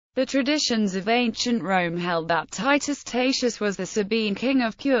The traditions of ancient Rome held that Titus Tatius was the Sabine king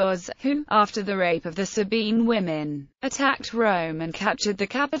of Cures, who, after the rape of the Sabine women, attacked Rome and captured the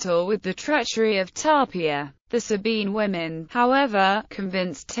capital with the treachery of Tarpeia. The Sabine women, however,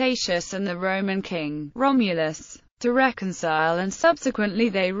 convinced Tatius and the Roman king, Romulus, to reconcile, and subsequently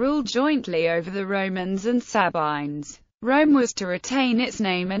they ruled jointly over the Romans and Sabines. Rome was to retain its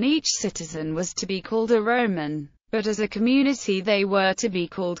name and each citizen was to be called a Roman. But as a community they were to be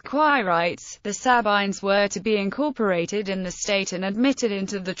called Quirites. The Sabines were to be incorporated in the state and admitted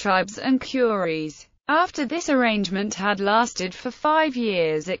into the tribes and curies. After this arrangement had lasted for 5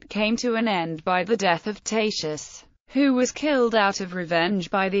 years, it came to an end by the death of Tatius, who was killed out of revenge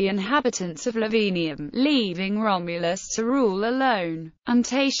by the inhabitants of Lavinium, leaving Romulus to rule alone, and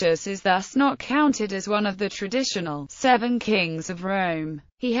Tatius is thus not counted as one of the traditional 7 kings of Rome.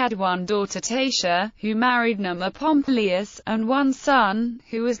 He had one daughter Tatia, who married Numa Pompilius, and one son,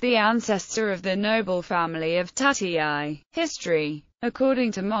 who was the ancestor of the noble family of Tatii. History.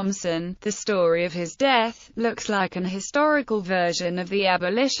 According to Mommsen, the story of his death looks like an historical version of the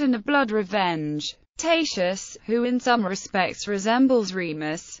abolition of blood revenge. Tatius, who in some respects resembles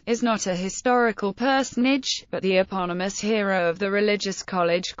Remus, is not a historical personage, but the eponymous hero of the religious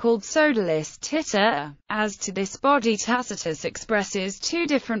college called Sodalis Tita. As to this body, Tacitus expresses 2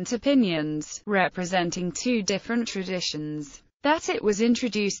 different opinions, representing 2 different traditions. That it was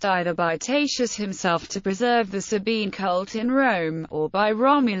introduced either by Tatius himself to preserve the Sabine cult in Rome, or by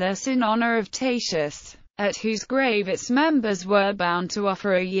Romulus in honor of Tatius, at whose grave its members were bound to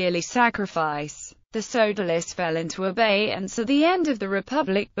offer a yearly sacrifice. The Sodalis fell into abeyance at the end of the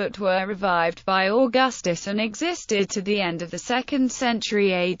Republic, but were revived by Augustus and existed to the end of the 2nd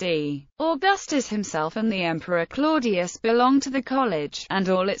century AD. Augustus himself and the Emperor Claudius belonged to the college, and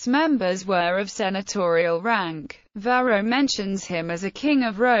all its members were of senatorial rank. Varro mentions him as a king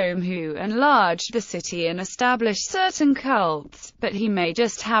of Rome who enlarged the city and established certain cults, but he may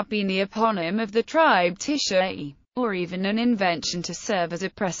just have been the eponym of the tribe Titiae, or even an invention to serve as a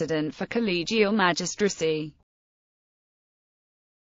precedent for collegial magistracy.